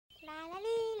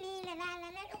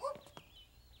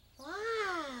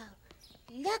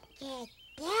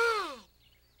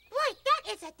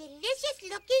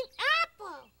nice-looking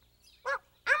apple. Well,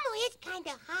 Elmo is kind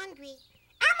of hungry.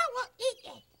 Elmo will eat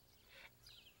it.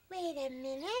 Wait a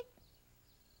minute.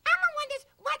 Elmo wonders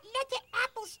what letter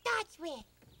apple starts with.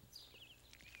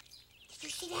 Did you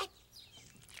see that?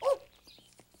 Oh,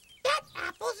 that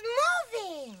apple's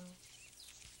moving.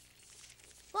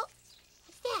 Well,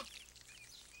 what's that?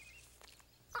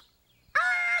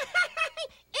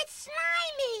 It's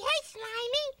Slimy. Hey,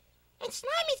 Slimy. And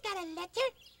Slimy's got a letter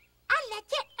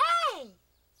A.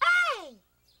 A.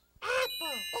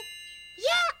 Apple. Oh,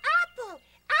 yeah, apple.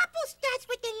 Apple starts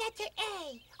with the letter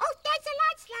A. Oh, thanks a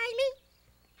lot, Slimy.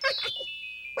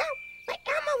 Well, but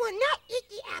Elmo will not eat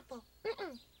the apple.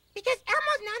 Because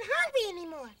Elmo's not hungry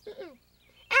anymore.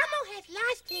 Elmo has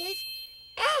lost his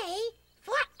A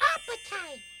for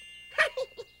appetite.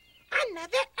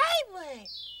 Another A word.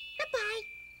 Goodbye.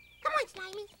 Come on,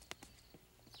 Slimy.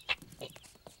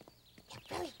 You're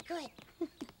very good.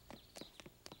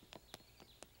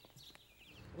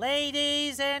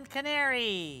 Ladies and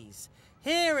canaries,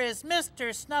 here is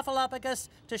Mr. Snuffleupagus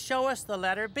to show us the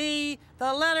letter B,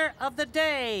 the letter of the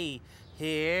day.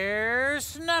 Here's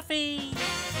Snuffy.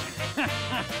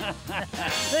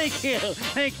 Thank you.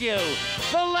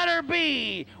 The letter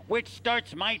B, which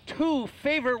starts my two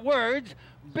favorite words,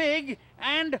 big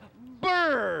and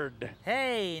bird.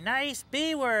 Hey, nice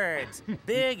B words,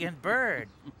 big and bird.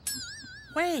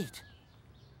 Wait,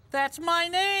 that's my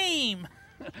name.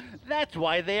 That's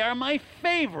why they are my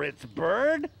favorites,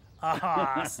 Bird.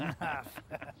 Aw, Snuff.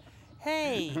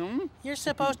 Hey, you're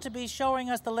supposed to be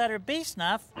showing us the letter B,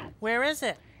 Snuff. Where is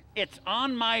it? It's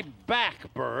on my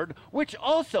back, Bird, which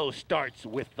also starts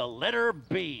with the letter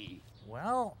B.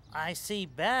 Well, I see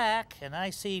back and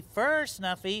I see fur,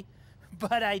 Snuffy,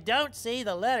 but I don't see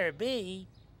the letter B.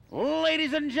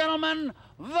 Ladies and gentlemen,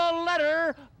 the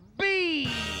letter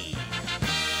B.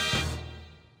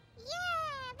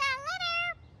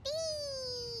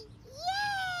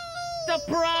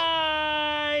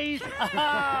 Surprise!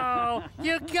 Oh,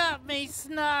 you got me,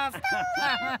 Snuff.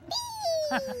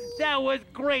 That was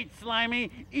great, Slimy.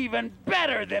 Even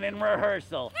better than in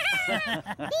rehearsal.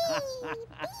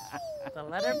 The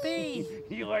letter B.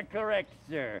 You are correct,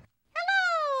 sir.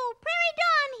 Hello, Prairie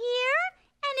Dawn here.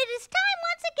 And it is time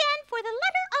once again for the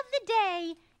letter of the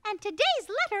day. And today's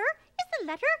letter is the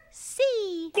letter C.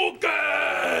 Cookie!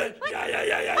 What?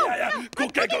 Yeah. No, Cookie.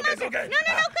 Cookie Monster, you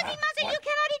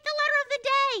cannot eat the letter of the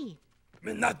day.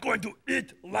 Me not going to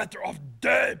eat letter of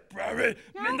day, Prairie.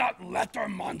 No? Me not letter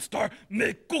monster.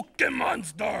 Me cookie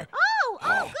monster. Oh,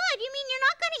 good. You mean you're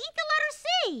not going to eat the letter C?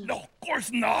 No, of course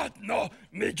not. No,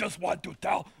 me just want to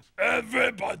tell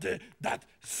everybody that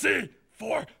C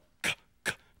for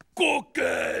cookie.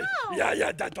 Oh.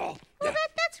 Yeah, that's all. Well,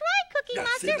 that's right, Cookie Yeah,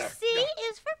 see Monster. there. C Yeah.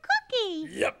 is for cookie.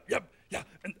 Yep. Yeah,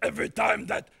 and every time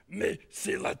that me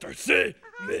see letter C,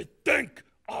 me think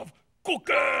of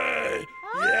cookie.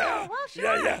 Oh, well,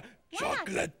 sure. Yeah.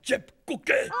 Chocolate chip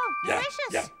cookie. Oh, yeah,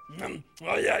 delicious. Yeah.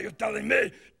 Oh, yeah, you're telling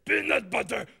me peanut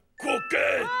butter cookie.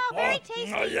 Oh, very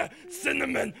tasty. Oh, yeah,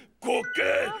 cinnamon cookie.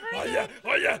 very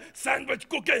Oh, yeah, sandwich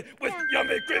cookie with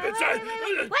yummy cream inside.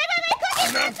 Wait,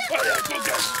 Cookie Monster. Oh, yeah,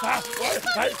 cookie. Cookie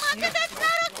Monster, that's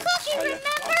not a cookie,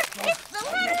 remember? It's the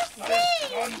letter C.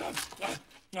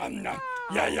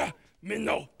 Yeah, me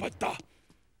know, but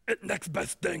it next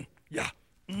best thing, yeah.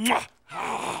 Mwah.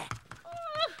 Crummy.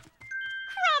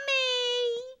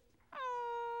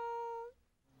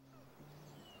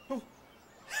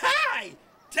 Hi!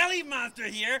 Telly Monster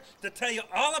here to tell you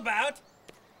all about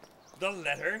the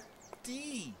letter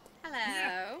D.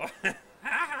 Hello.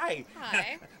 Hi!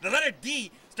 Hi. The letter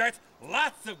D starts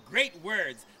lots of great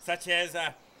words, such as,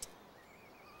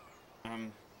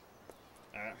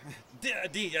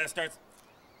 D starts...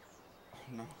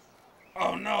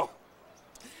 Oh no!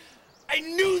 I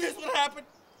knew this would happen!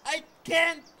 I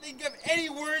can't think of any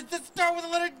words that start with the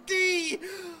letter D!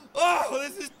 Oh,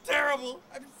 this is terrible!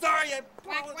 I'm sorry, I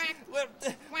apologize. What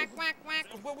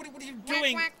are you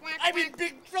doing? Quack, quack, I'm in quack.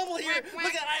 big trouble here! Quack, quack.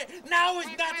 Look at now is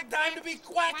not the time to be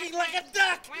quacking like a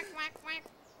duck!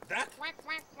 Duck?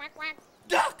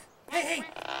 Duck! Hey,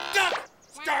 duck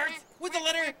starts with the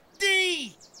letter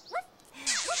D!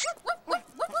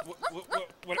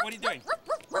 What are you doing?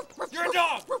 You're a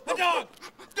dog! A dog!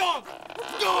 Dog!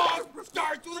 Dog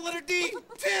starts with the letter D,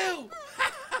 too!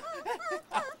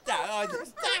 Stop!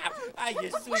 You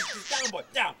sweet, down, boy.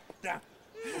 Down.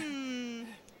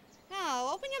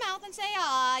 Oh, open your mouth and say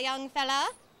ah, young fella.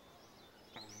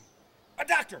 A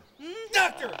doctor!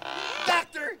 Doctor!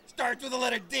 Doctor starts with the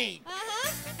letter D.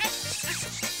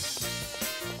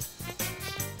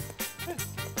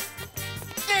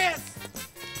 Dance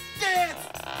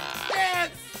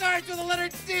starts with the letter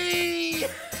D.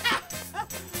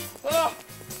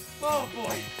 Oh,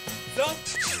 boy. So,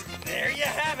 there you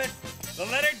have it. The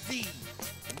letter D.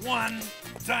 One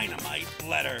dynamite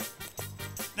letter.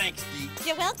 Thanks, D.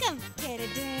 You're welcome. Care to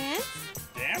dance?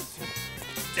 Dance?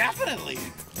 Definitely.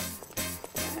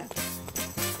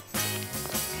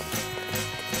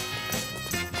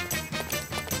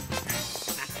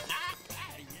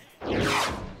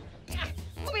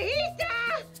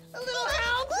 Ovejita! A little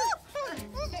help!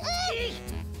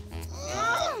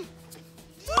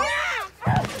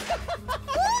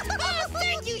 Oh,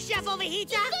 thank you, Chef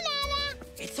Ovejita.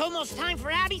 It's almost time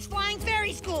for Abby's Flying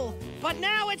Fairy School, but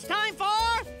now it's time for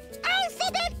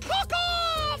Alphabet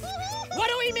Cook-Off! What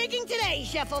are we making today,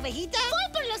 Chef Ovejita? Voy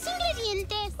por los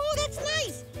ingredientes. Oh, that's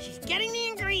nice. She's getting the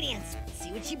ingredients. Let's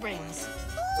see what she brings.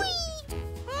 Uy.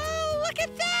 Oh, look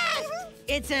at that!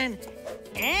 It's an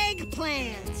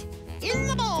eggplant in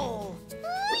the bowl.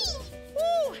 Uy.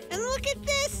 Ooh, and look at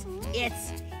this.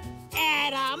 It's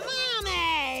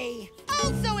edamame,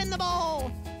 also in the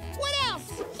bowl. What else?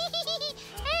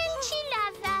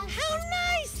 Enchilada. How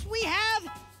nice! We have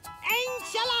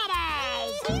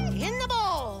enchiladas in the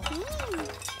bowl.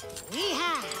 We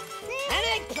have an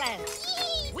eggplant.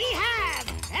 We have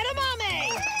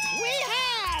edamame. We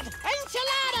have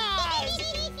enchiladas.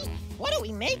 What are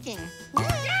we making?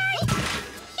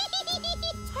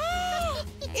 Oh,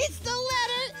 it's the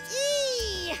letter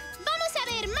E. Vamos a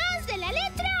ver más de la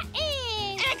letra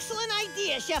E. Excellent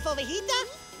idea, Chef Ovejita.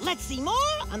 Let's see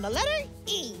more on the letter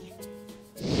E.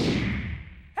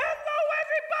 Hello,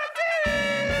 everybody!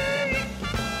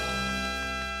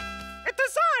 It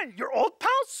is I, your old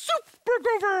pal, Super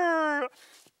Grover!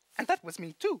 And that was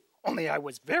me, too, only I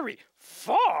was very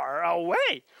far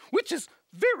away, which is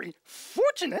very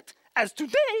fortunate, as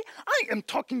today I am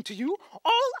talking to you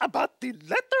all about the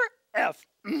letter F.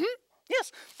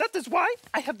 Yes, that is why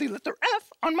I have the letter F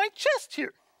on my chest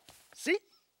here. See?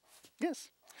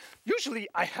 Yes. Usually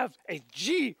I have a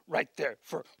G right there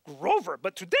for Grover,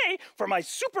 but today, for my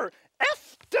Super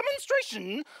F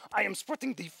demonstration, I am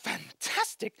sporting the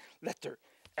fantastic letter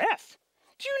F.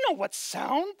 Do you know what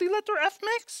sound the letter F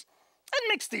makes? It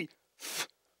makes the f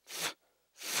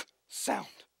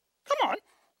sound. Come on,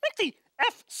 make the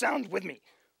F sound with me.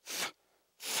 F,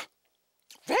 f.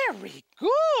 Very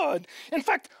good. In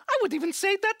fact, I would even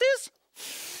say that is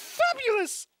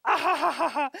fabulous.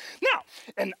 Now,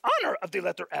 in honor of the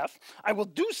letter F, I will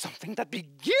do something that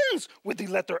begins with the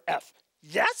letter F.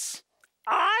 Yes,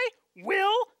 I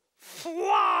will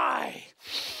fly.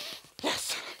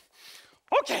 Yes.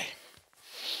 Okay.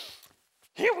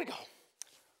 Here we go.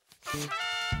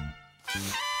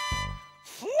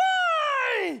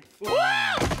 Fly!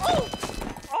 Wow! Oh!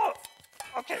 Oh!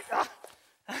 Okay.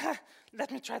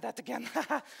 Let me try that again.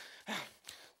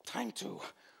 Time to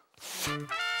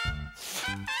fly!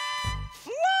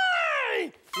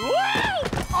 Wow!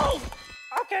 Oh!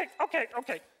 Okay.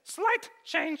 Slight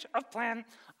change of plan.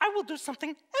 I will do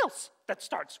something else that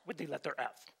starts with the letter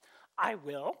F. I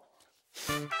will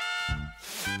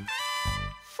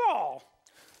fall.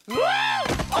 Wow!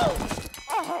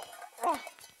 Oh!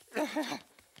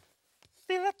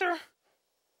 The letter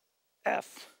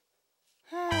F.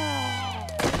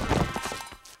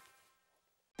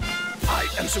 I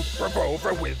am Super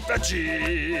Grover with a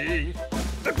G,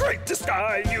 the greatest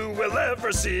guy you will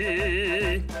ever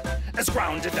see, as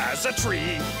grounded as a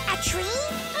tree. A tree?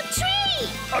 A tree!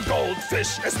 A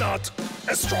goldfish is not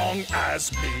as strong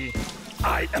as me.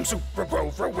 I am Super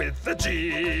Grover with a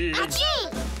G. A G!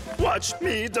 Watch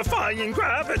me defying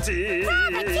gravity.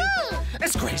 Gravity!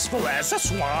 As graceful as a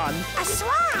swan. A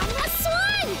swan! A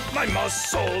swan! My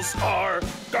muscles are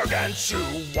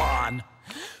gargantuan.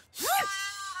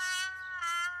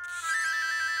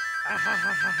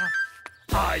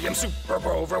 I am Super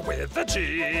Grover with a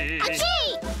G. A G!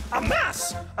 A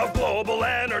mass of global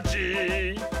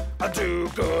energy. A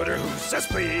do-gooder who says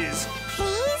please.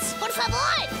 Please? Por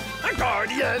favor! A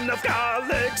guardian of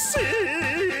galaxies.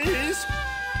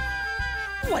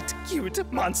 What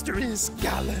cute monster is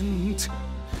gallant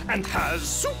and has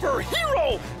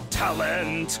superhero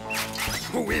talent?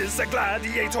 Who is a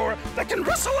gladiator that can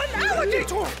wrestle an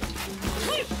alligator?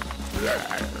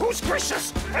 Who's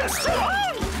gracious and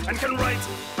strong and can write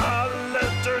a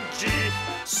letter G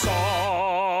song?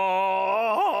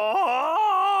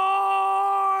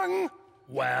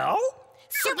 Well?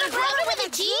 Super Grover with a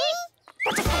G?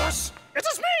 But of course, it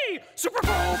is me, Super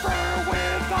Grover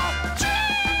with a G!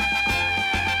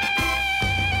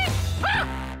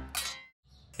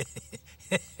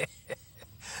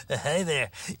 Hi there,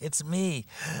 it's me,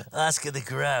 Oscar the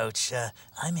Grouch.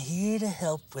 I'm here to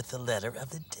help with the letter of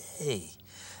the day.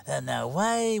 Now,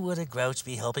 why would a grouch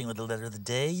be helping with the letter of the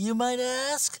day, you might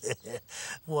ask?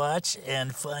 Watch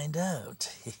and find out.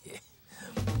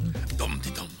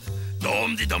 Dum-de-dum,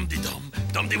 dum-de-dum-de-dum,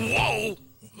 dum-de, whoa!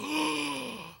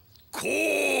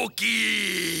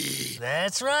 Cookie!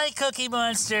 That's right, Cookie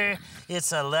Monster.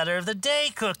 It's a letter of the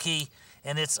day cookie,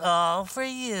 and it's all for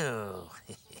you.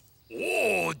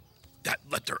 Oh, that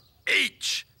letter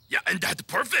H. Yeah, and that's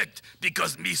perfect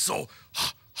because me so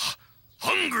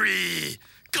hungry.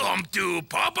 Come to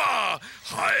Papa.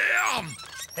 I am.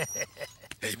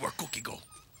 Hey, where Cookie go?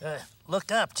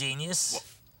 Look up, genius.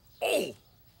 Oh,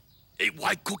 hey,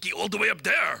 why Cookie all the way up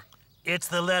there? It's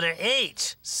the letter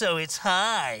H, so it's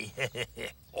high.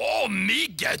 Oh, me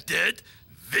get it.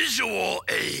 Visual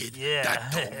aid. Yeah.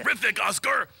 That's terrific,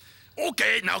 Oscar.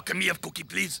 Okay, now can me have Cookie,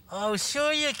 please? Oh,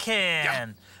 sure you can. Yeah.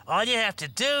 All you have to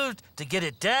do to get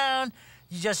it down,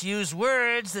 you just use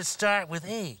words that start with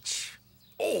H.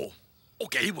 Oh,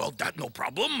 okay, well, that no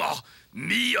problem.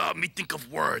 Me think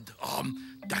of word,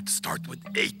 that start with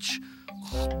H.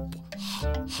 Oh,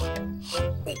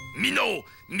 me know,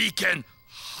 me can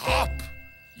hop.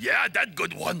 Yeah, that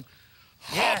good one.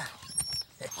 Hop. Yeah.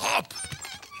 Hop.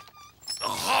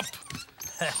 Hop.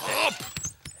 Hop.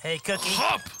 Hey, Cookie.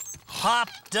 Hop. Hop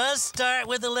does start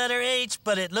with the letter H,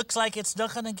 but it looks like it's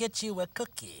not gonna get you a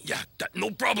cookie. Yeah, that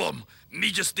no problem.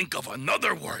 Me just think of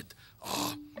another word.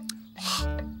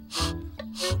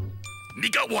 Me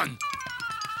got one.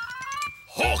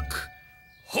 Hook.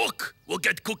 Hook will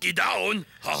get Cookie down.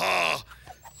 Ha ha.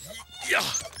 Yeah.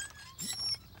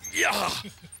 Yeah.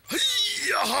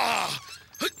 Yeah.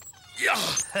 Yeah.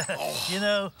 Oh. You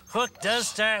know, hook does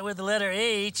start with the letter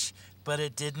H, but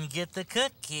it didn't get the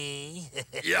cookie.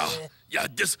 Yeah,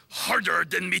 this harder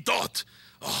than me thought.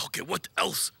 Oh, okay, what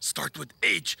else start with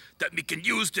H that me can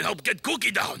use to help get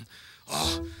Cookie down?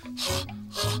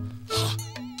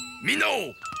 Me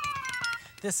know.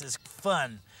 This is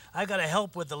fun. I gotta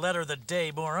help with the letter of the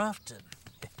day more often.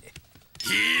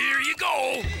 Here you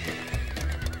go.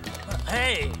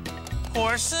 Hey,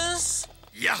 horses?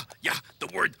 Yeah, the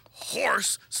word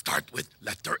horse start with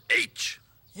letter H.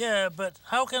 Yeah, but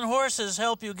how can horses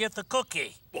help you get the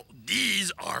cookie? Well,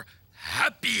 these are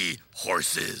happy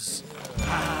horses.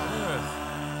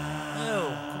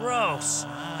 Oh, gross.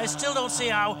 I still don't see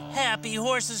how happy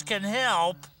horses can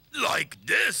help. Like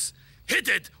this. Hit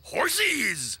it,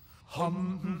 horsies.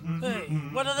 Hey,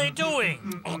 what are they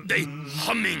doing? Oh, they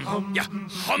humming. Yeah,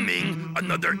 humming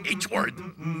another H word.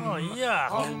 Oh,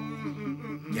 yuck.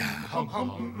 Yeah.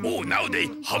 Oh, now they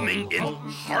humming in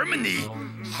harmony.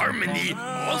 Harmony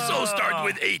also start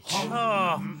with H.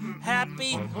 Oh,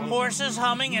 happy horses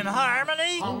humming in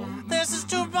harmony? This is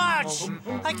too much.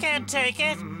 I can't take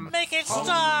it. Make it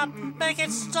stop. Make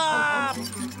it stop.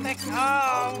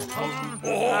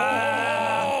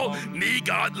 Oh, me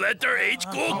got letter H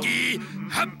cookie.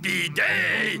 Happy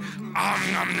day.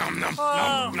 Nom nom nom nom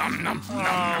nom nom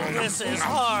nom. This is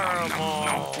horrible.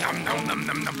 Nom nom nom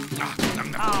nom nom nom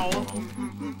nom. Ow.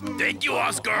 Thank you,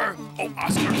 Oscar. Oh,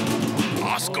 Oscar.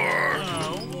 Oscar.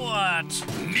 What?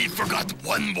 Me forgot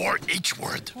one more H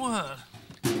word. What?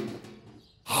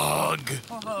 Hug.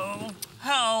 Oh,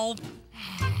 help.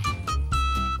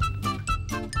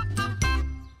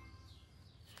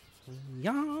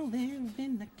 Y'all live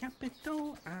in the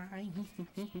capital I.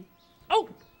 Oh,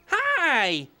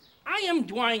 hi! I am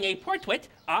drawing a portrait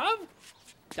of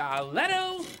the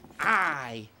letter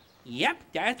I. Yep,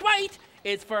 that's right.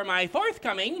 It's for my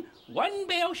forthcoming One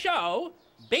Bell show,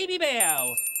 Baby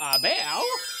Bell. A bell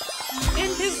in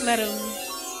his letter.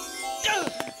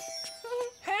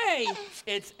 Hey,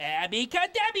 it's Abby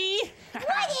Kadebi.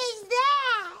 What is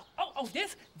that? Oh,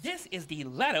 this is the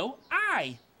letter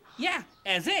I. Yeah,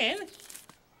 as in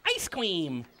ice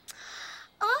cream.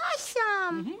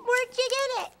 Awesome. Where'd you get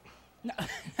it?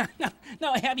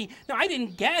 No, Abby, no, I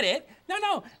didn't get it.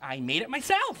 No, I made it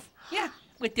myself. Yeah,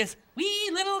 with this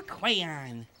wee little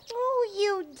crayon. Oh,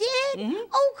 you did?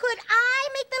 Oh, could I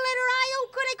make the letter I? Oh,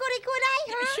 could I?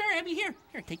 Yeah, Huh? sure, Abby, here,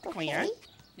 take the crayon.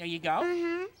 There you go.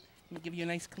 Let me give you a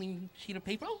nice clean sheet of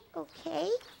paper. Okay.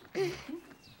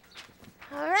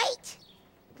 All right.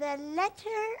 The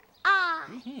letter I.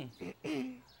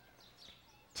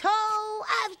 Toe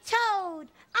of toad,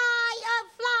 eye of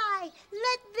fly.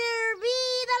 Let there be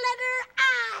the letter I.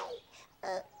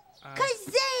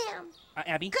 Kazam.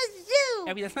 Abby? Kazoo.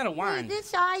 Abby, that's not a wand.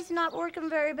 This eye's not working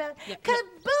very well. Yeah,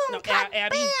 Kaboom, no, kabam,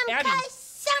 Abby.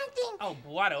 something. Oh,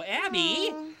 Blotto,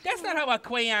 Abby, that's not how a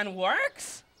crayon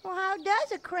works. Well, how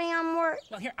does a crayon work?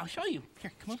 Well, here, I'll show you.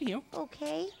 Here, come over here.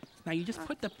 Okay. Now you just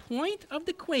put the point of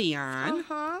the crayon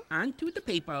onto the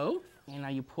paper, and now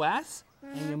you press,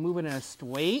 and you move it in a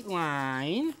straight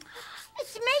line.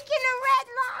 It's making a red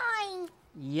line.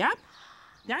 Yep,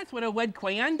 that's what a red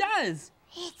crayon does.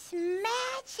 It's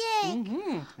magic.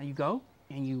 Now you go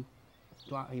and you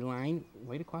draw a line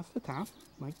right across the top,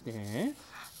 like this.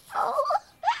 Oh.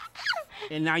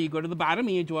 And now you go to the bottom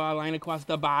and you draw a line across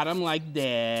the bottom like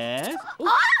this. Ooh,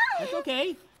 that's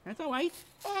okay. That's all right.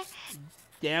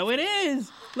 There it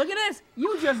is. Look at this.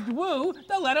 You just drew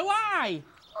the letter Y.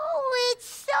 Oh, it's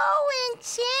so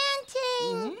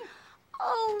enchanting.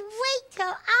 Oh, wait till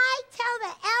I tell the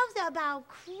elves about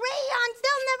crayons.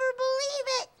 They'll never believe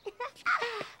it.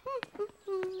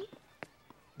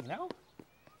 You know,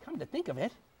 come to think of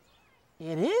it,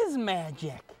 it is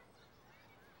magic.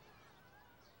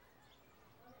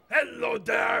 Hello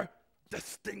there,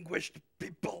 distinguished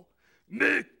people.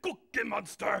 Me, Cookie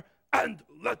Monster, and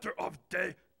letter of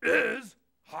day is,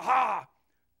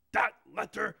 that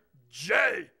letter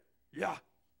J. Yeah,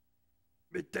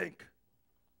 me think.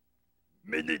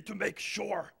 Me need to make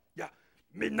sure. Yeah,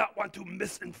 me not want to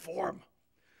misinform.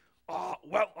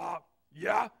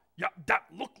 Yeah, that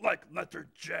look like letter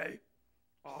J.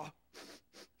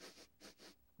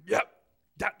 Yep,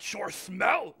 that sure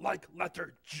smell like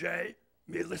letter J.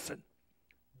 Me listen.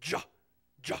 Ja.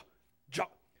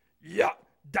 Yeah,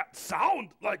 that sound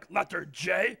like letter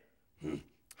J.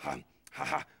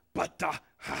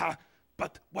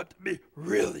 But what me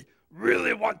really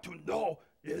want to know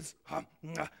is,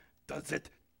 does it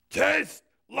taste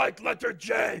like letter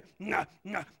J? No.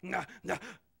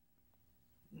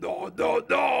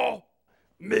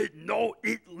 Me no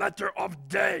eat letter of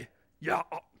day. Yeah,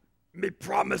 me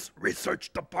promise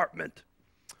research department.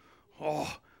 Well,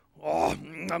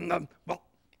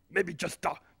 maybe just,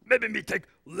 maybe me take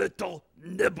little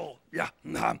nibble. Yeah,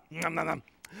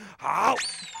 Ow!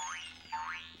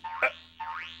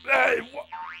 Hey,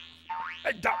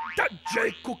 that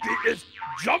J cookie is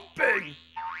jumping.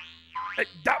 Hey,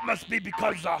 that must be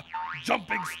because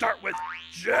jumping start with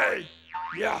J.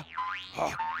 Yeah.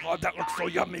 Oh, that looks so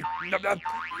yummy. Yum.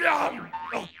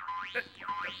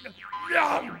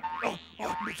 Yum. Oh,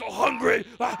 I'm so hungry.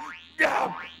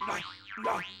 Yum.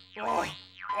 Oh,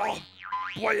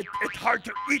 boy, it's hard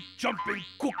to eat jumping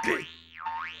cookie.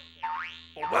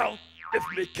 Oh, well, if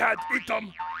me can't eat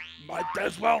them, might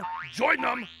as well join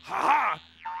them. Ha!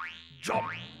 Jump.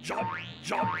 Ha!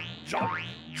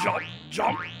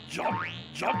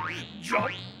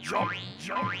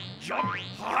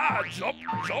 Jump.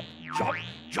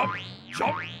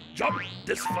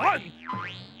 This fun.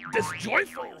 This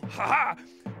joyful. Ha!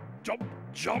 Jump.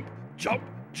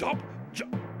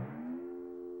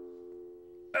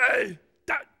 Hey,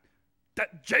 that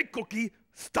J cookie,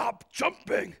 stop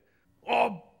jumping.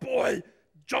 Oh boy,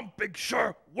 jumping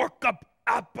sure work up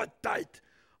appetite.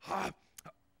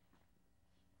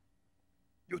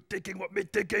 You thinking what me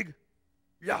thinking?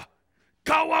 Yeah.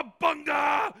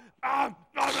 Cowabunga!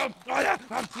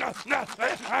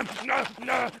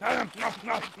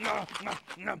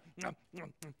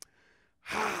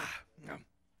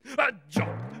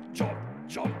 Jump.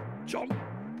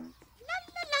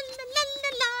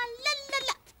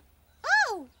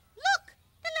 Oh, look,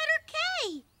 the letter K.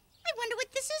 I wonder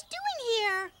what this is doing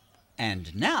here.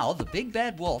 And now the big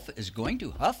bad wolf is going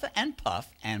to huff and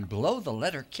puff and blow the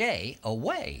letter K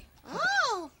away.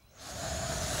 Oh.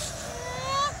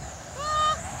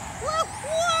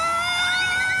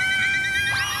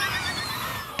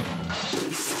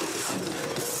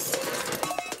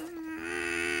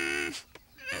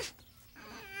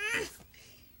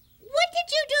 What did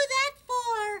you do that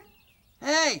for?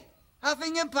 Hey,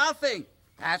 huffing and puffing.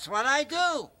 That's what I do.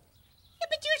 Yeah,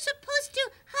 but you're supposed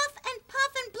to huff and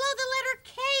puff and blow the letter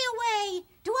K away.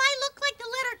 Do I look like the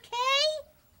letter K?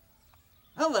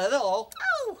 A little.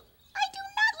 Oh, I do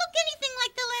not look anything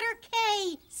like the letter K.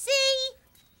 See,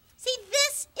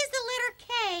 this is the letter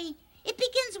K. It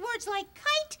begins words like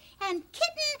kite and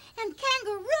kitten and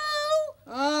kangaroo.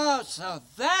 Oh, so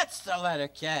that's the letter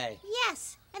K.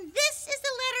 Yes, and this is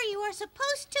the letter you are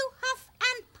supposed to huff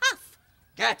and puff.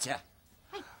 Gotcha.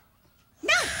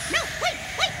 No, wait!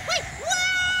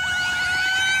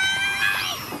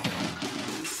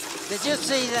 Did you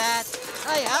see that?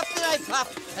 I huffed and I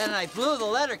puffed and I blew the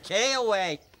letter K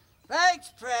away. Thanks,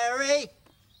 Prairie.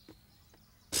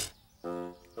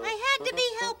 I had to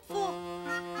be helpful.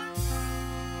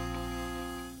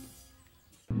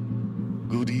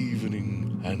 Good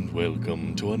evening and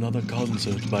welcome to another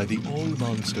concert by the All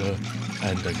Monster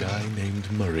and a guy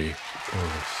named Murray. Hello,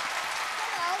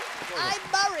 I'm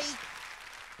Murray.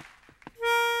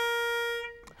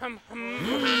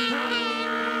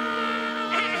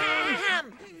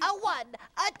 A one,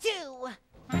 a two.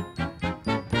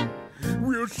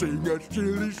 We'll sing a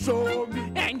silly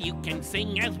song. And you can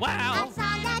sing as well. A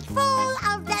song that's full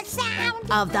of the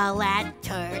sound Of the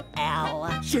letter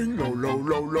L. Sing lo lo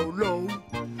lo lo lo.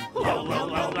 Lo, lo,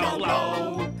 lo, lo,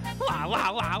 lo. La, la,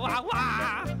 la, la,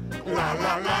 la. La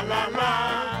la la la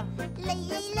la. Lee,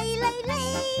 lee, lee, lee,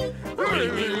 lee. Lee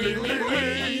lee lee lee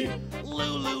lee.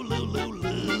 Loo, loo, loo, loo,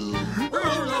 loo.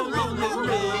 Loo loo loo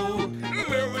loo.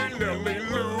 Lily lily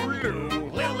loo loo.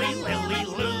 Lily, lily,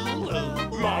 loo, loo.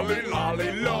 Lolly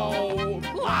lolly lo.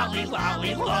 Lolly,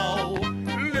 lolly, lo.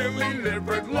 Lily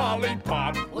livered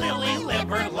lollipop. Lily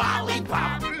liver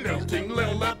lollipop. Lilting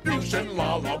Lilliputian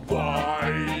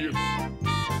lullaby.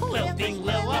 Lilting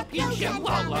Lilliputian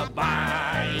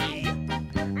lullaby.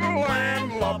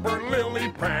 Landlubber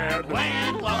lily pad.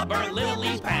 Landlubber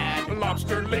lily pad.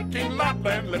 Lobster licking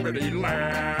Lapland Liberty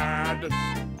lad.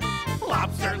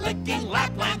 Lobster licking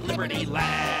Lapland Liberty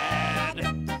lad.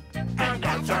 And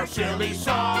that's our silly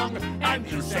song. And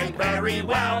you sang very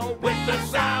well with the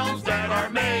sounds that are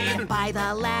made. By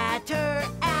the letter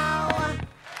L.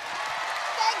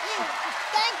 Thank you.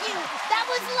 Thank you. That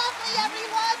was lovely,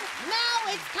 everyone. Now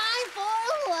it's time for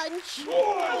lunch.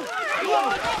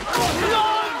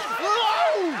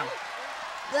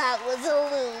 That was a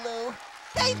Lulu.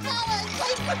 Hey, fellas,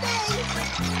 wait for me.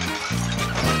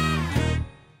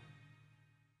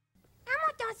 Elmo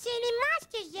don't see any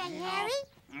monsters yet, Harry.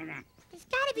 There's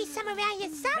gotta be some around here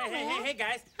somewhere. Hey,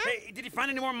 guys. Hey, did you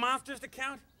find any more monsters to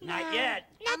count? Not yet.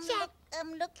 Not yet.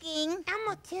 I'm looking.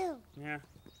 Elmo too. Yeah.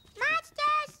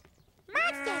 Monsters!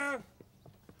 Monsters!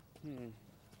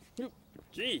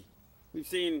 Gee, we've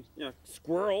seen,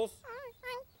 squirrels,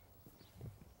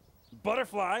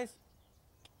 butterflies.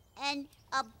 And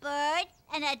a bird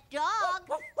and a dog.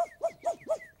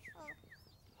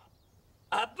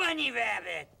 A bunny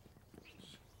rabbit.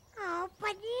 Oh,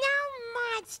 but no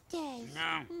monsters.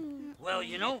 No. Well,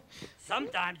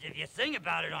 sometimes if you sing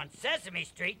about it on Sesame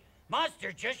Street,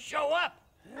 monsters just show up.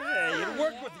 Hey, it'll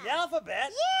work with the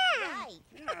alphabet. Yeah. Right.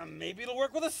 Yeah, maybe it'll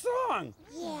work with a song.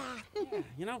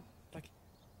 Yeah. Like,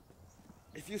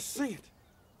 if you sing it,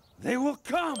 they will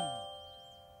come.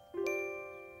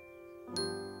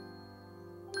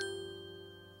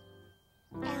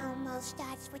 Elmo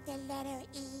starts with the letter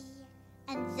E.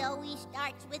 And Zoe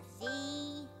starts with Z.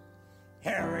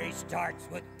 Harry starts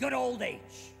with good old H.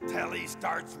 Telly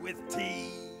starts with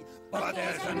T. But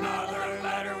there's another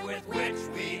letter with which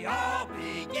we all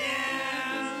begin.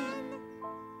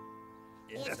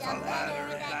 It's a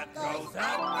letter that goes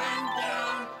up and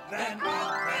down, then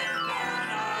up and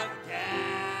down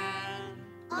again.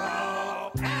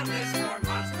 Oh, M is for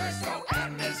monster, so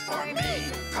M is for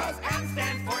me. 'Cause M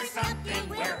stands for something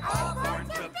we're all born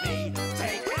to be.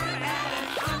 Take M and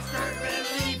monster,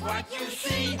 believe what you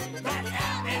see. That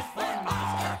M is for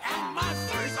monster, and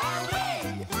monsters are we.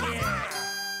 Yeah.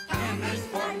 M is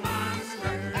for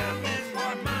monster, M is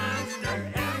for monster,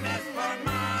 M is for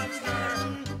monster.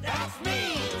 That's me.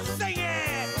 Sing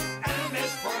it. M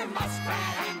is for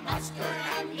muskrat and mustard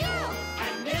and mule,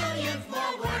 and millions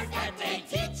more words that they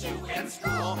teach you in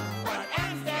school. But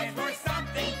M stands for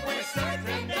something we're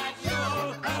certain that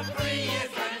you'll agree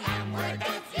is an M word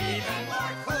that's even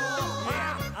more cool.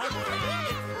 Yeah, agree.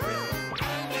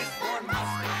 M is for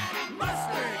muskrat and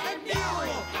mustard and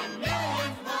mule, and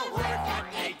millions more words that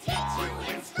they teach you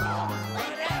in school.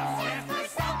 But M stands for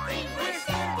something we're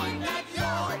certain that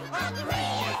you'll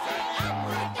agree is an M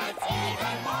word that's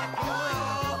even more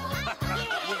cool.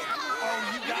 Oh,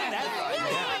 you got that right.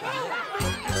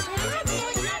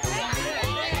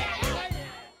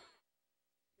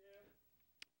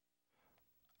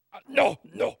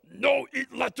 No,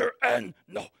 eat letter N.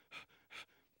 No.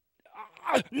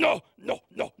 No. No.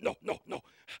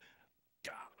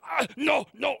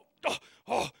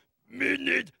 Me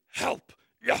need help.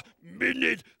 Yeah, me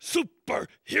need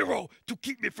superhero to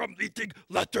keep me from eating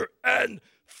letter N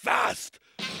fast.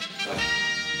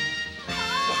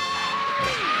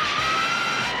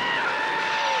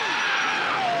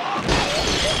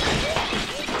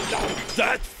 Not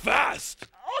that fast.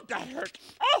 Oh, that hurt.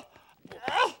 Oh,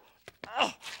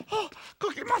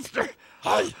 Cookie Monster.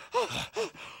 I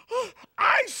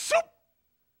Super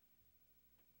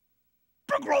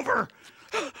Grover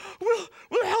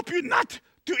will help you not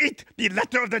to eat the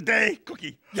letter of the day,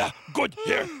 Cookie. Yeah, good.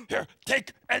 Here.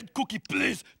 Take N cookie,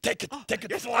 please. Take it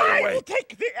Yes, far I away. will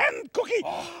take the N cookie.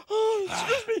 Oh,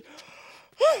 excuse me.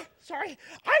 Sorry.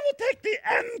 I will take the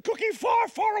N cookie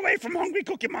far away from Hungry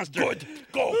Cookie Monster. Good.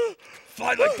 Go.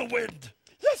 Fly like the wind.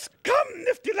 Yes, come,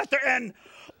 nifty letter N.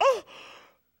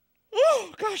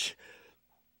 Oh, gosh.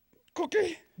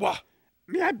 Cookie, What?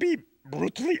 may I be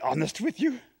brutally honest with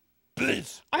you?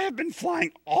 please. I have been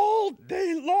flying all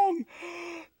day long,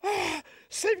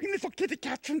 saving little kitty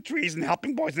cats from trees and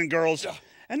helping boys and girls.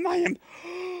 And I'm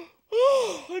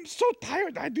so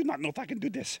tired. I do not know if I can do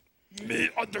this. Me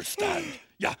understand.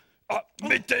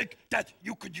 Me think that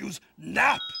you could use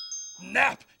nap.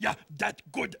 Nap. Yeah, that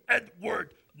good Ed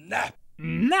word. Nap.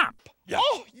 Nap? Yeah.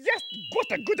 Oh, yes,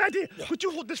 what a good idea. Yeah. Could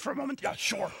you hold this for a moment? Yeah,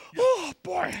 sure. Yeah. Oh,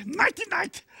 boy,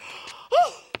 nighty-night.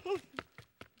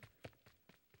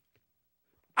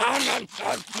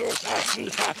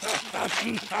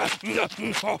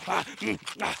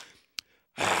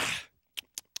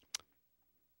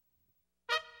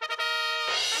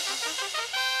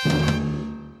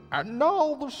 And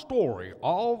now the story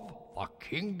of the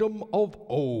Kingdom of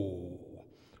O.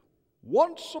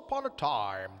 Once upon a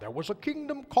time, there was a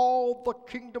kingdom called the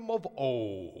Kingdom of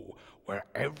O, where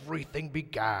everything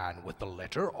began with the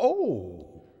letter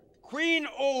O. Queen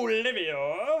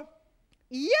Olivia?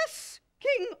 Yes,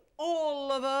 King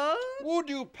Oliver? Would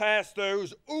you pass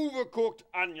those overcooked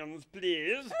onions,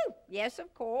 please? Oh, yes,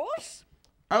 of course.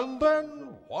 And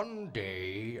then, one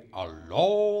day,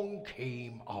 along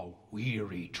came a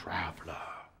weary traveler.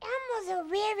 Elmo's a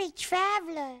weary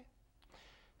traveler.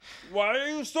 Why are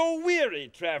you so weary,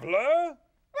 traveler?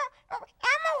 Well,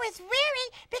 Elmo is weary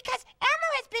because Elmo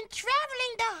has been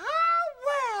traveling the whole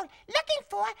world looking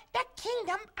for the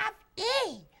Kingdom of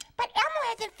E. But Elmo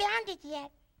hasn't found it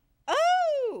yet.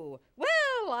 Oh,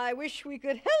 well, I wish we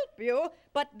could help you,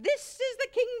 but this is the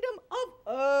Kingdom of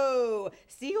O.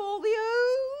 See all the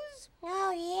O's?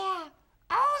 Oh, yeah.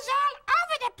 O's all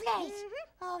over the place.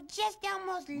 Oh, just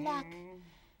Elmo's luck.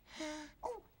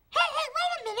 Oh, hey,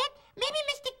 wait a minute. Maybe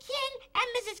Mr. King and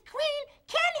Mrs. Queen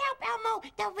can help Elmo,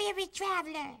 the weary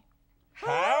traveler.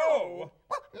 How?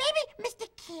 Well, maybe Mr.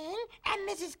 King and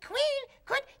Mrs. Queen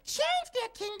could change their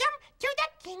kingdom to the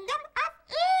Kingdom of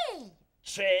E.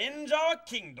 Change our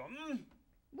kingdom?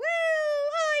 Well,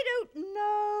 I don't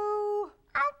know.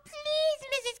 Oh, please,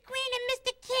 Mrs. Queen and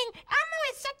Mr. King. Elmo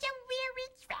is such a weary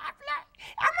traveler.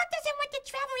 Elmo doesn't want to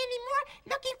travel anymore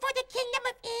looking for the Kingdom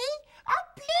of E. Oh,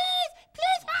 please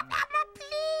help Elmo,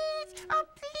 please. Oh,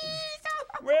 please.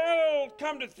 Oh. Well,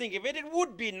 come to think of it, it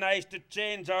would be nice to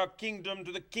change our kingdom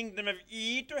to the Kingdom of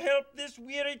E to help this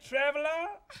weary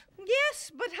traveler.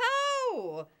 Yes, but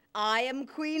how? I am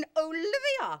Queen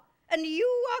Olivia, and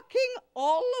you are King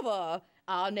Oliver.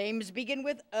 Our names begin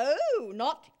with O,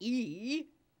 not E.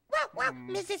 Well,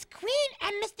 Mrs. Queen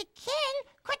and Mr. King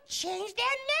could change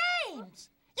their names.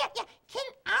 Yeah,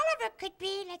 King Oliver could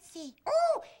be, let's see,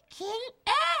 King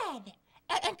Ed.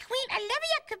 And Queen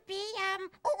Olivia could be,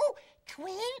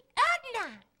 Queen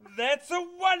Edna. That's a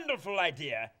wonderful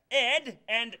idea. Ed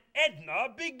and Edna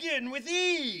begin with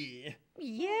E.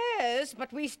 Yes,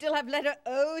 but we still have letter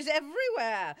O's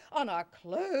everywhere. On our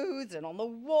clothes and on the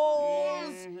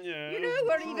walls. Yeah. You know,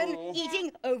 we're even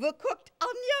eating overcooked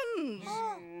onions.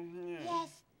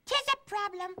 Yes, 'tis a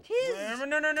problem.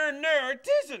 No, it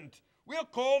isn't. We'll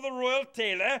call the royal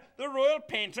tailor, the royal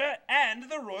painter, and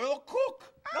the royal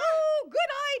cook. Oh,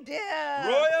 good idea.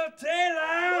 Royal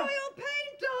tailor. Royal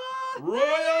painter.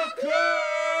 Royal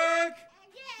cook.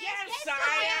 Yes,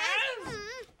 sire.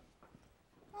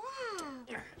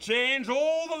 Change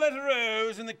all the letter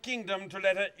O's in the kingdom to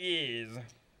letter E's.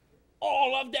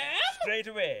 All of them? Straight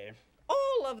away.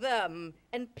 All of them.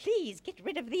 And please get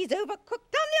rid of these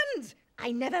overcooked onions.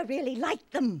 I never really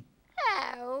liked them.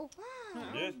 Oh.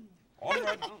 Yes. All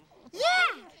right.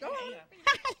 Yeah.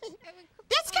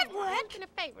 This could work.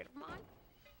 A favorite of mine.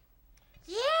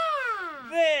 Yeah.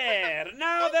 There.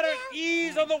 Now there are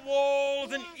E's on the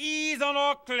walls and E's on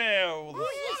our clothes.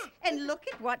 Oh, yes. And look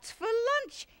at what's for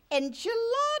lunch.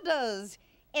 Enchiladas.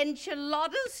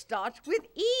 Enchiladas start with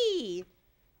E.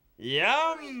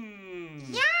 Yum.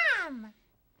 Yum.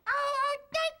 Oh,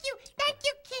 thank you,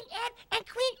 King Ed and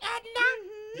Queen Edna.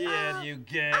 Here you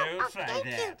go. Try thank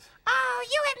that. you. Oh,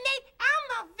 you have made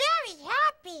Elmo very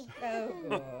happy.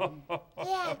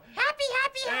 Yeah, happy.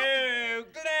 Oh,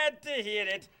 glad to hear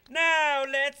it. Now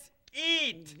let's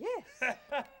eat. Yes.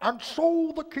 And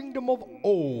so the Kingdom of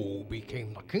O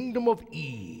became the Kingdom of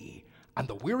E, and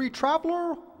the weary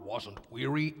traveler wasn't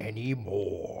weary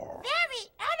anymore. Very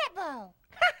edible.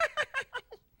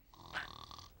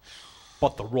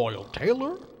 But the royal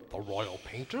tailor, the royal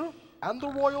painter, and the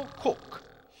royal cook,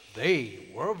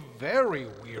 they were very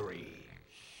weary.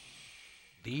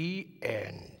 The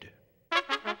end.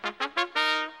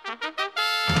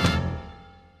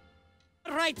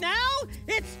 Right now,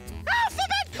 it's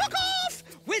Alphabet Cook-Off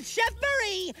with Chef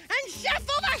Marie and Chef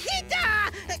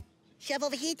Ovejita. Chef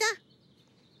Ovejita?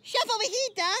 Chef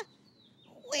Ovejita?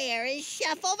 Where is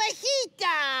Chef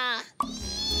Ovejita?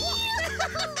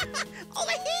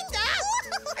 Ovejita!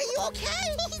 Are you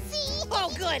okay?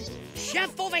 Oh, good.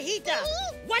 Chef Ovejita,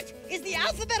 what is the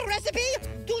alphabet recipe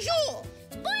du jour?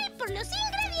 Voy por los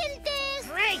ingredientes.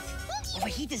 Great!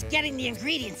 Ovejita's getting the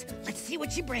ingredients. Let's see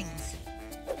what she brings.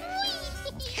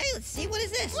 Okay, let's see. What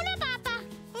is this? Una papa.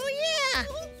 Oh, yeah.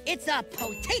 It's a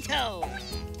potato.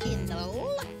 In the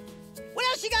bowl. What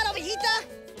else you got, Ovejita?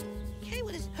 Okay,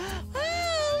 what is...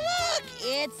 Oh, look!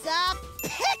 It's a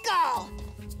pickle.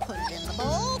 Put it in the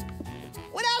bowl.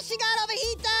 What else you got,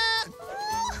 Ovejita?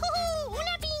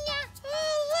 Una piña.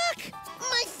 Oh, look!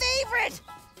 My favorite!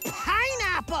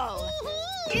 Pineapple!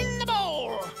 In the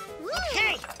bowl!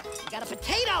 Okay, we got a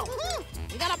potato!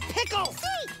 We got a pickle!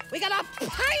 We got a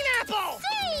pineapple!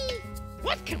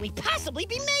 What could we possibly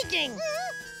be making?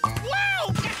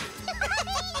 Wow!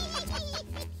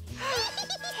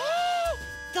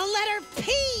 The letter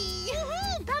P!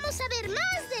 Vamos a ver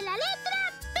más de la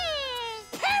letra P.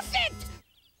 Perfect!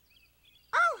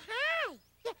 Oh, hi.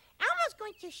 Yeah, Elmo's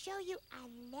going to show you a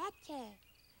letter.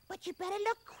 But you better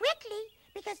look quickly,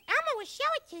 because Elmo will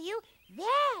show it to you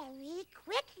very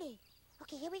quickly.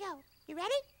 Okay, here we go. You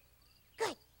ready?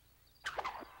 Good.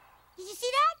 Did you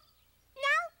see that?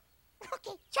 No?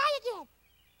 Okay, try again.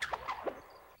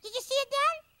 Did you see it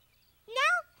then? No?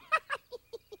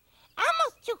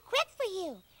 Elmo's too quick for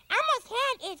you. Elmo's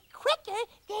hand is quicker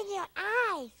than your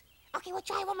eyes. Okay, we'll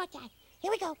try it one more time.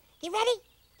 Here we go. You ready?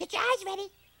 Get your eyes ready.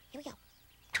 Here we go.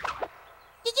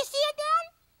 Did you see it then?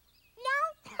 No?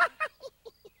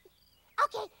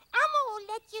 Okay, Elmo will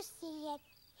let you see it.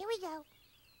 Here we go.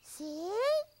 See?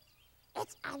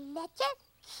 It's a letter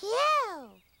Q.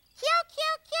 Q, Q,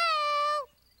 Q.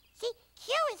 See, Q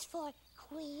is for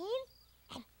queen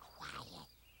and quiet.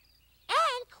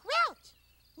 And quilt.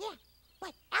 Yeah,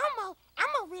 but Elmo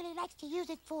really likes to use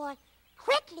it for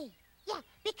quickly. Yeah,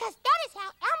 because that is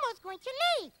how Elmo's going to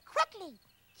leave. Quickly.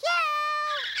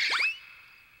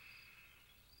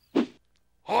 Q.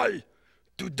 Hi,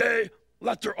 today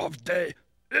letter of day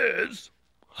is,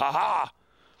 R.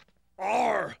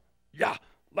 Yeah,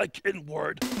 like in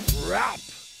word rap.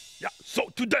 Yeah, so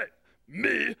today,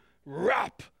 me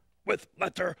rap with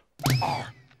letter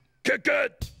R. Kick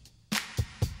it!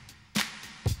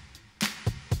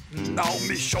 Now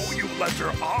me show you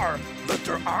letter R.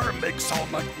 Letter R makes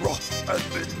sound like ruh, and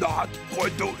me not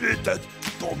going to eat it.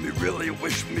 Though me really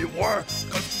wish me were,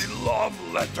 cause me love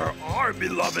letter R. Me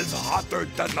love is hotter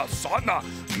than the sauna.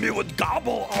 Me would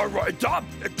gobble R right up,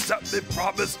 except me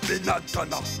promise me not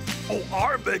gonna. Oh,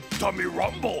 R make tummy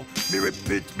rumble. Me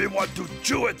repeat me want to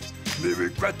chew it. Me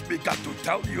regret me got to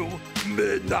tell you,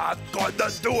 me not gonna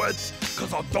do it.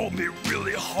 Cause although me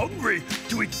really hungry,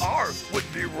 to eat R would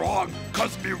be wrong.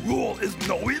 Cause me rule is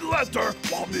no eat letter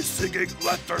while me singing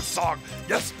letter song.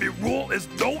 Yes, me rule is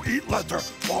no eat letter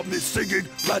while me singing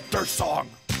letter song.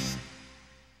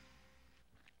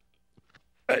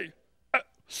 Hey,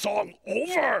 song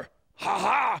over.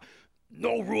 Haha.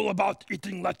 No rule about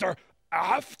eating letter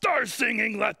after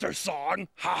singing letter song.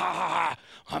 Ha ha ha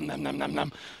ha. Nom nom nom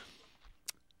nom.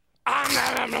 Oh,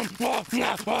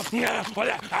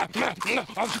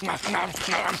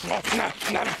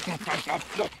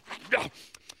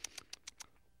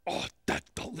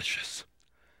 that's delicious.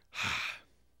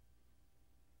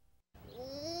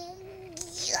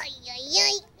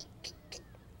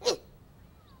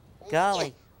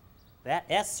 Golly, that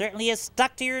S certainly is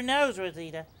stuck to your nose,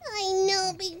 Rosita. I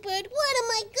know, Big Bird. What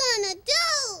am I gonna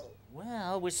do?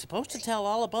 Well, we're supposed to tell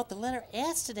all about the letter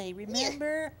S today,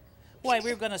 remember? Why,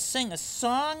 we were going to sing a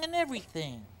song and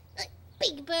everything.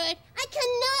 Big Bird, I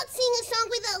cannot sing a song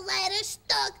with a letter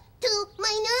stuck to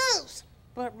my nose.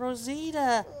 But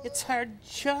Rosita, it's our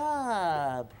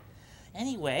job.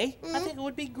 Anyway, I think it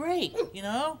would be great, you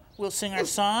know? We'll sing our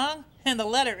song, and the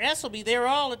letter S will be there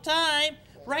all the time,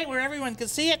 right where everyone can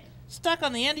see it, stuck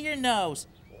on the end of your nose.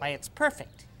 Why, it's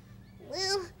perfect.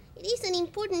 Well, it is an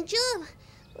important job.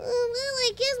 Well,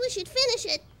 I guess we should finish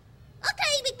it.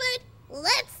 Okay, Big Bird,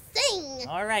 let's sing.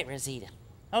 All right, Rosita.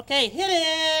 Okay, hit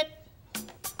it!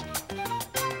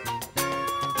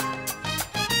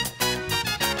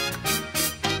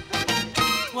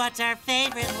 What's our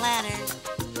favorite letter?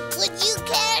 Would you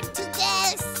care to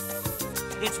guess?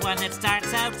 It's one that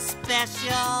starts out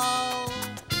special.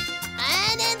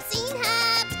 Unseen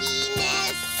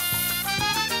happiness.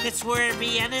 It's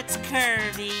swervy and it's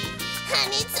curvy.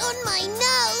 And it's on my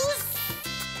nose.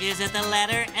 Is it the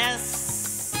letter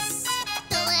S?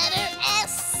 The letter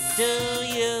S. Do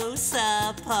you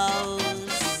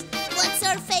suppose? What's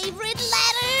our favorite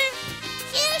letter?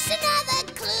 Here's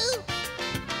another clue.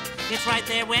 It's right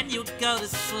there when you go to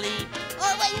sleep.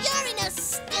 Or when you're in a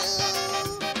stew.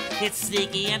 It's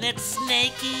sneaky and it's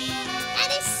snaky.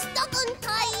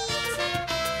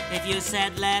 If you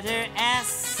said letter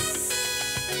S,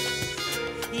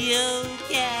 you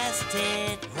guessed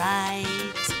it right.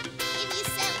 If you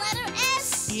said letter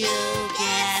S, You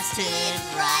guessed it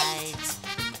right.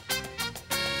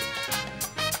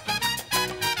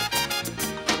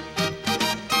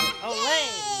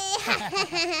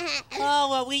 Oh,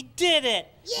 well, we did it.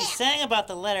 Yeah. We sang about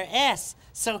the letter S.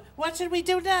 So what should we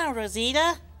do now,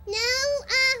 Rosita? No, well,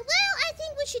 I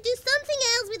think we should do something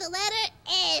else with the letter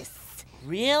S.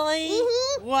 Really?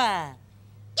 Mm-hmm. What?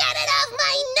 Get it off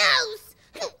my nose!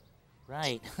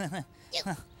 Right.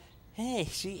 Hey,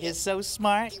 she is so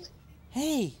smart.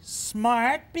 Hey,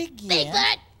 smart begin. Big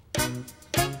Bird!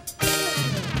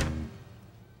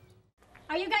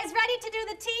 Are you guys ready to do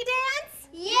the tea dance?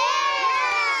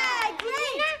 Yeah!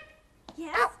 Great!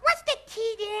 Yes? What's the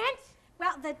tea dance?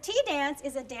 Well, the tea dance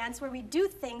is a dance where we do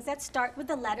things that start with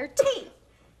the letter T.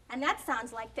 And that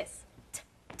sounds like this. T,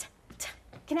 t, t.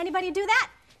 Can anybody do that?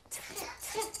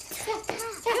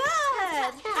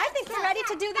 Good! I think we're ready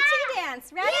to do the tea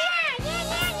dance. Ready? Yeah!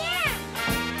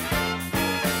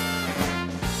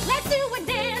 Let's do a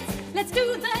dance. Let's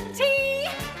do the tea.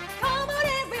 Come on,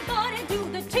 everybody, do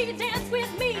the tea dance with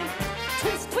me.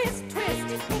 Twist, twist,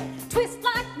 twist. Twist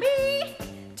like me.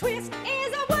 Twist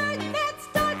is a word that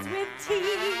starts with T.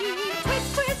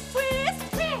 Twist, twist, twist.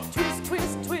 Twist,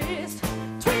 twist, twist.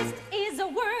 Twist is a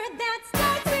word that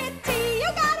starts with T. You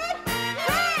got it?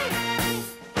 Great!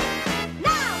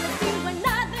 Now let's do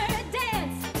another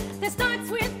dance that starts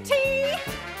with T.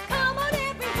 Come on,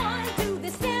 everyone, do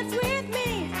this dance with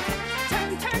me.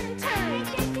 Turn, turn, turn.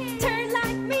 Turn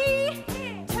like me.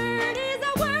 Turn is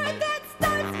a word that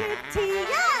starts with T.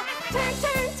 Yeah! Turn,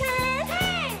 turn, turn.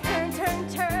 Turn, turn,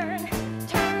 turn.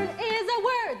 Turn is a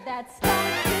word that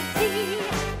starts with T.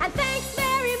 And thanks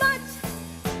very much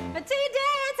for tea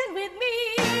dancing with me.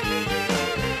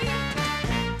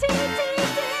 Tea, tea, tea.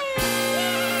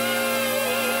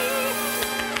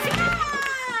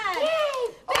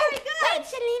 Good! Very good. Wait,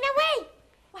 Selena, wait.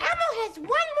 Elmo has one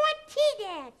more tea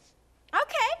dance.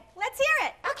 Okay, let's hear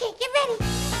it. Okay, get ready.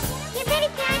 Get ready,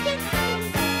 Captain.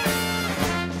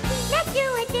 Let's do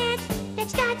a dance that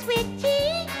starts with T.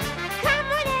 Come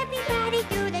on, everybody,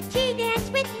 do the tea dance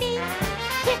with me.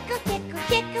 Tickle, tickle,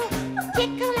 tickle,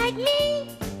 tickle like me.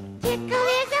 Tickle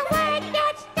is a word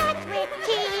that starts with T.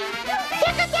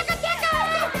 Tickle, tickle,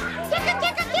 tickle. Tickle,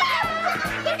 tickle, tickle.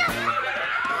 Tickle.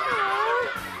 Oh,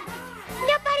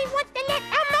 nobody wants to let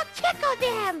Elmo tickle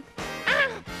them.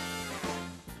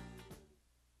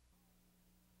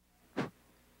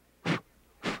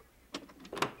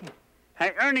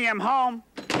 Hey, Ernie, I'm home.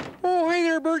 Oh, hey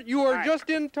there, Bert. You are Hi. just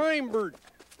in time, Bert.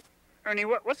 Ernie,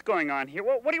 what's going on here?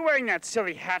 What are you wearing that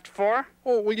silly hat for?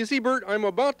 Oh, well, you see, Bert, I'm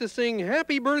about to sing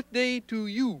Happy Birthday to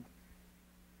you.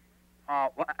 Oh,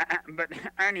 well, but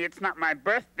Ernie, it's not my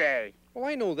birthday. Well,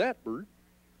 I know that, Bert.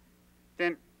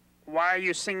 Then why are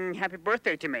you singing Happy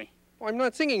Birthday to me? Well, I'm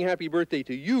not singing Happy Birthday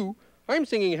to you. I'm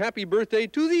singing Happy Birthday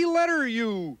to the letter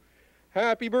U.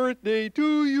 Happy birthday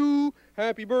to you.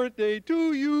 Happy birthday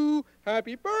to you.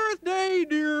 Happy birthday,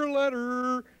 dear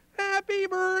letter. Happy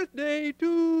birthday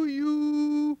to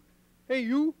you. Hey,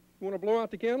 you want to blow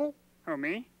out the candle? Oh,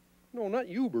 me? No, not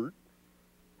you, Bert.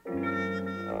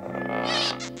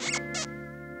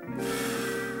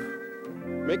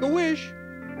 Make a wish.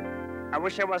 I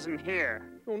wish I wasn't here.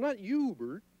 No, not you,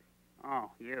 Bert. Oh,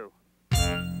 you.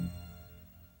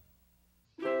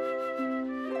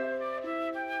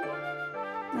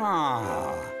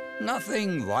 Ah,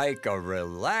 nothing like a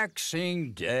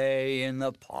relaxing day in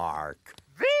the park.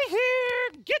 V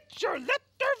here! Get your letter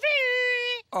V!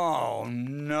 Oh,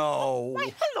 no.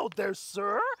 Why, hello there,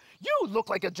 sir. You look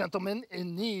like a gentleman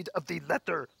in need of the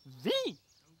letter V.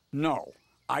 No,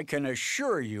 I can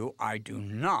assure you I do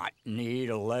not need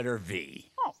a letter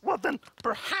V. Oh, well then,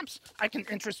 perhaps I can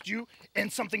interest you in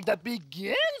something that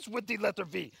begins with the letter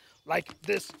V, like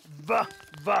this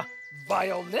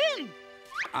violin.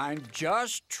 I'm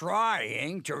just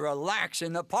trying to relax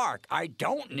in the park. I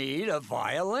don't need a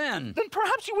violin. Then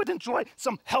perhaps you would enjoy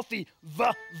some healthy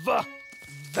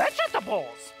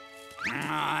vegetables.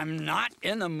 I'm not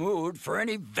in the mood for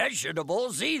any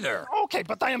vegetables either. Okay,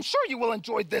 but I am sure you will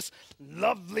enjoy this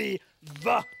lovely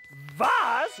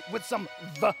vase with some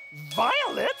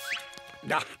violets.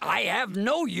 I have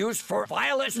no use for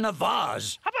violets in a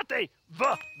vase. How about a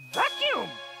vacuum?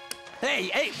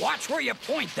 Hey, watch where you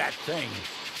point that thing.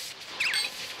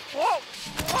 Whoa!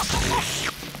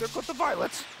 There go the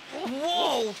violets.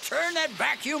 Whoa! Turn that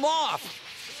vacuum off!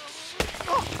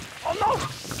 Oh no!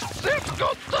 There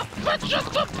go the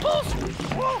vegetables!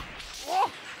 Whoa! Whoa!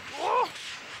 Whoa!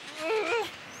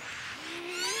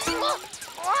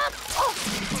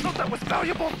 thought that was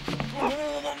valuable.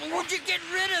 Would you get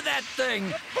rid of that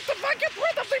thing? But if I get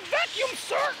rid of the vacuum,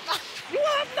 sir, you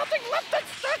will have nothing left that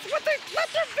starts with the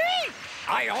letter V.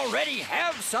 I already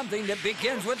have something that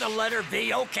begins with the letter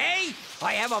V, okay?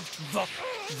 I have a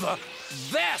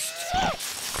vest.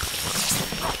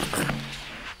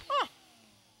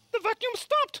 The vacuum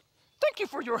stopped. Thank you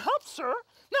for your help, sir.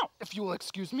 Now, if you will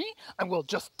excuse me, I will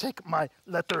just take my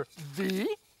letter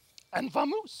V and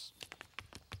vamoose.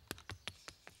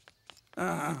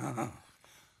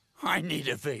 I need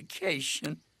a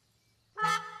vacation.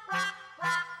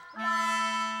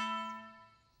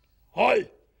 Hi,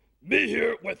 me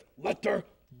here with letter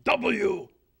W.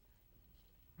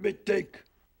 Me think,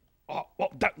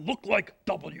 well, that look like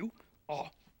W.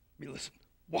 Me listen.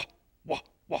 Wah.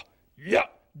 Yeah,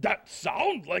 that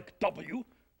sound like W.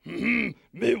 Me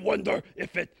wonder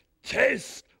if it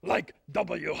tastes like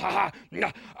W. Ha.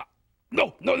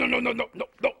 No,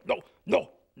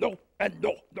 and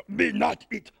no. Me not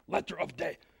eat letter of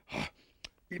day.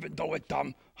 Even though it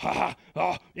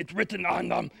it's written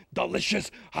on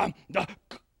delicious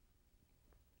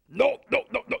no.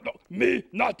 Me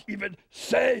not even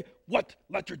say what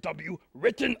letter W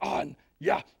written on.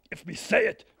 Yeah, if me say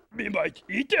it, me might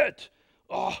eat it.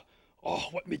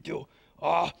 What me do?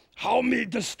 How me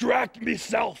distract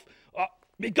myself?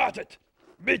 Me got it.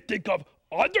 Me think of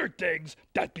other things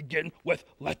that begin with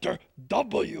letter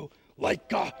W,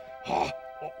 like water.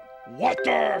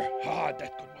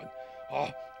 That good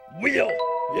one. Wheel.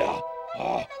 Yeah.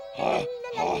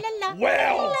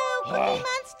 Whale. Cookie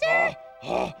Monster.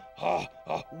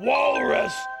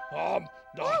 Walrus.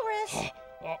 Walrus.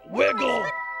 Wiggle.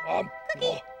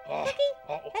 Cookie.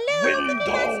 Hello, Window.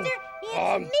 Cookie Monster.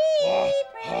 It's me,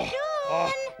 Brandon.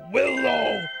 Willow.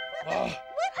 What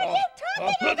are you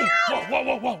talking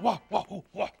about? What?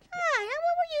 What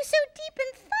were you so deep in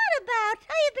thought about?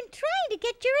 I have been trying to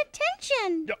get your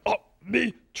attention.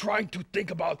 Me trying to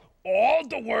think about all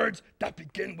the words that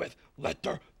begin with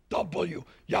letter W.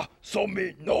 Yeah, so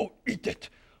me no eat it.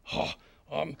 I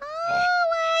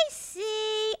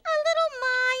see. A little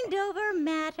mind over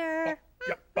matter.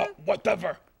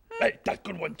 Whatever. Hey, that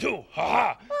good one too.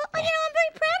 Ha. Well, I'm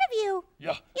very proud of you.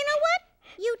 Yeah. You know what?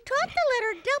 You taught the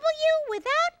letter W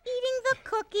without eating the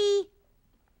cookie.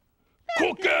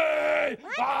 Cookie!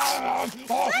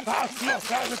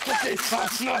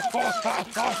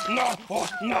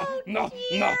 No.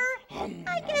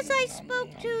 I guess I spoke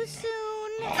too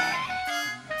soon.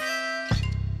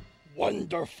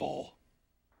 Wonderful.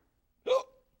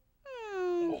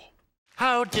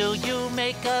 How do you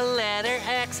make a letter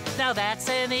X? Now that's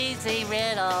an easy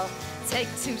riddle. Take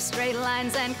two straight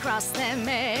lines and cross them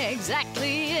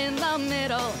exactly in the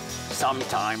middle.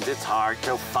 Sometimes it's hard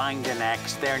to find an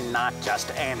X. They're not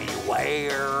just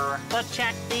anywhere. But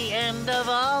check the end of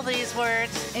all these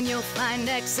words, and you'll find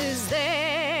X's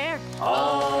there.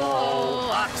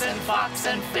 Oh, ox and fox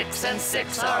and fix and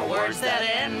six are words that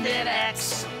end in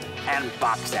X. And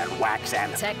box and wax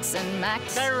and Tex and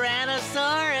Max.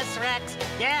 Tyrannosaurus Rex,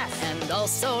 yes. And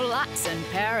also lox and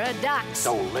paradox.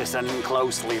 So listen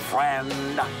closely, friend.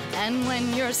 And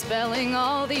when you're spelling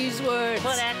all these words,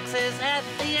 put X's at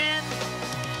the end.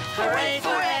 Hooray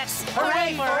for X!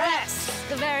 Hooray for X!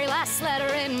 The very last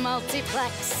letter in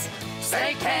multiplex.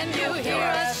 Say, can you hear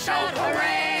us shout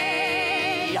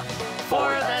hooray for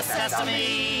the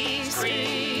Sesame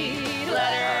Street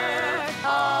letter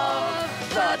of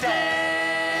the day?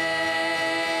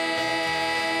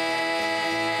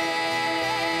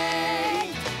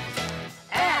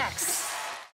 X!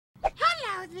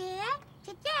 Hello there.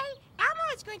 Today,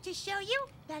 Elmo is going to show you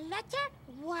the letter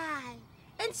Y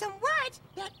and some words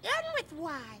that end with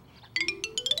Y.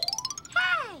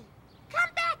 Hey,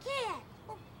 come back here.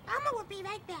 Oh, Elmo will be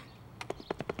right back.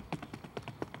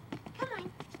 Come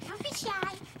on, don't be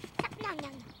shy. No,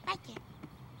 right there.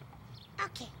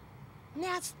 Okay,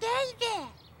 now stay there.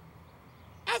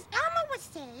 As Elmo was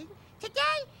saying,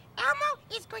 today Elmo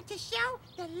is going to show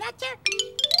the letter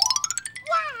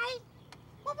Y.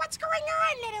 Well, what's going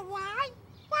on, letter Y?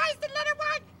 Why is the letter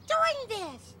Y doing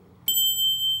this?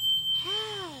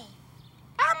 Hey,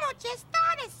 Elmo just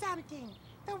thought of something.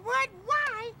 The word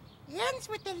Y ends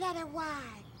with the letter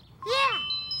Y. Yeah,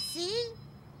 see?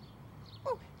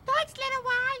 Oh, thanks, letter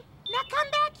Y. Now come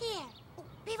back here. Oh,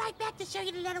 be right back to show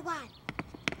you the letter Y.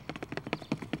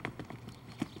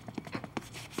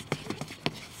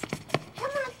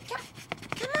 Come on.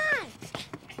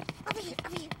 Over here.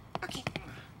 Okay.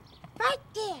 Right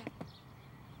there.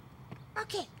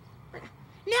 Okay.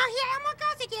 Now here Elmo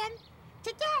goes again.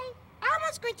 Today,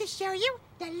 Elmo's going to show you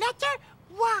the letter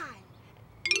Y.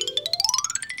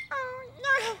 Oh,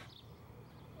 no.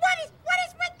 What is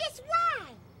with this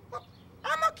Y?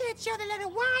 can't show the letter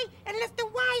Y unless the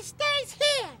Y stays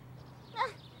here.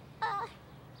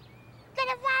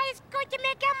 Letter Y is going to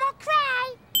make Elmo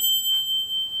cry.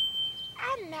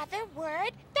 Another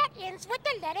word that ends with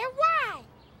the letter Y.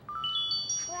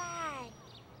 Cry.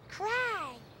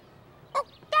 Cry. Oh,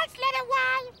 that's letter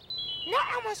Y.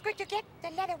 Now Elmo's going to get the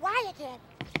letter Y again.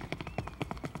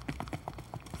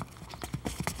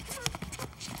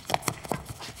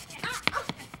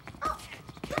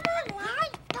 Come on, Y.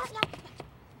 No.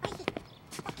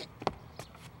 Okay.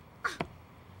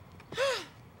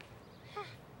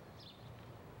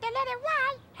 The letter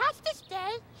Y has to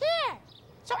stay here.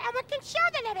 So Elmo can show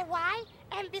the letter Y,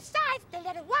 and besides, the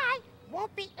letter Y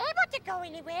won't be able to go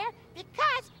anywhere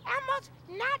because Elmo's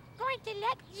not going to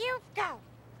let you go.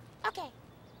 Okay.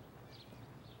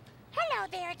 Hello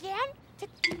there again.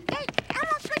 Today,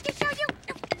 Elmo's going to show you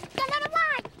the letter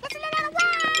Y. That's the letter Y.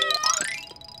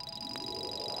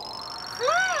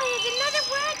 Oh, there's another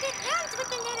word that ends with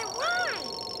the letter Y.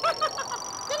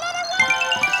 The letter Y.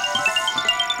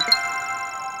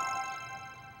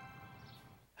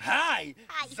 Hi.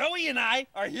 Zoe and I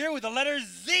are here with the letter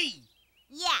Z.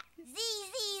 Yeah, Z.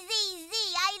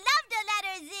 I love the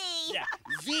letter Z. Yeah,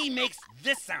 Z makes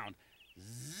this sound.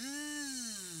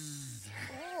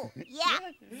 Oh, yeah.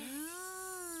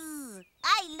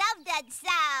 I love that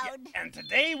sound. Yeah, and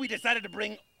today we decided to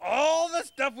bring all the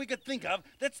stuff we could think of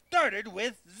that started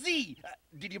with Z.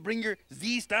 Did you bring your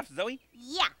Z stuff, Zoe?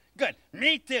 Yeah. Good.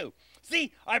 Me too.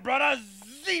 See, I brought a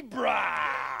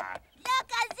zebra.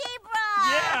 Look, a zebra.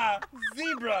 Yeah,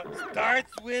 zebra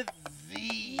starts with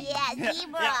Z. Yeah,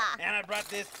 zebra. Yeah, and I brought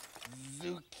this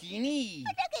zucchini.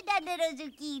 Look at that little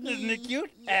zucchini. Isn't it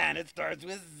cute? Yeah. And it starts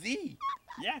with Z.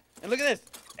 Yeah. And look at this.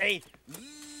 A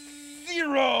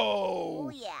zero.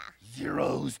 Oh, yeah.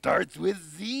 Zero starts with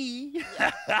Z.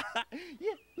 Yeah,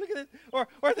 look at this. Or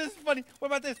this is funny. What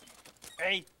about this?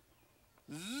 A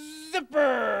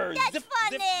zipper. That's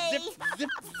funny.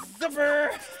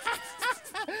 Zipper.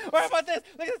 Or how about this?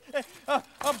 Look at this.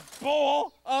 A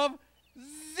bowl of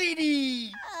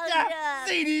ziti. Oh, yeah,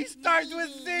 no. ziti starts with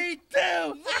Z too.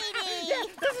 Ziti. Yeah,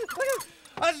 look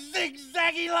at a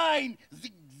zigzaggy line.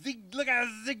 Look how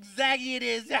zigzaggy it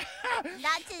is.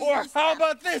 Or how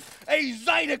about this? A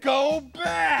Zydeco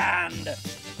band.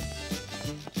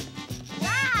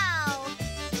 Wow.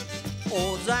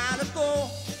 Oh, Zydeco.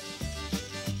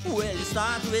 Well, it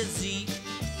starts with Z.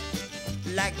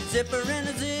 Like a zipper and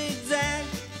a zigzag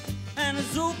and a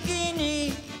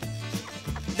zucchini.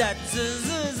 That z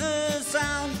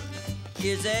sound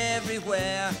is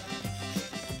everywhere.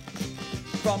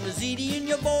 From the ziti in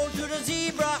your bowl to the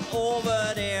zebra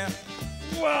over there.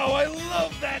 Wow, I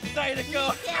love that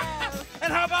Zydeco.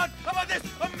 And how about this?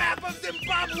 A map of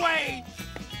Zimbabwe.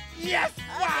 Yes,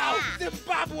 wow,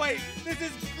 Zimbabwe. This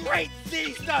is great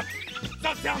Z stuff.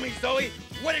 So tell me, Zoe,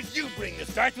 what did you bring that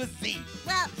starts with Z?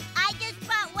 Well, I just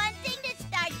brought one thing that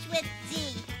starts with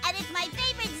Z, and it's my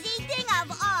favorite Z thing of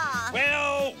all.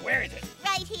 Well, where is it?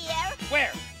 Right here.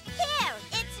 Where? Here,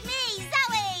 it's me,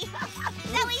 Zoe.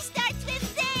 Zoe starts with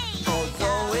Z. Oh,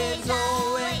 Zoe.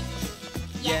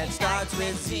 Yeah, it starts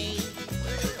with Z.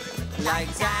 Like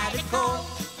Zydeco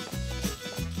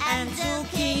and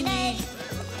zucchini.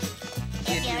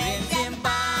 If you're in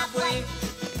Zimbabwe,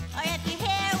 or if you're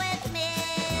here with me,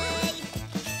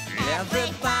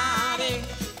 everybody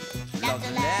loves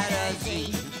the letter Z.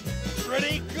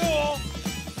 Pretty cool.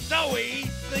 Zoe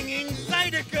singing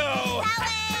Zydeco.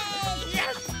 Zoe!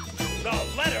 Yes, the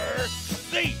letter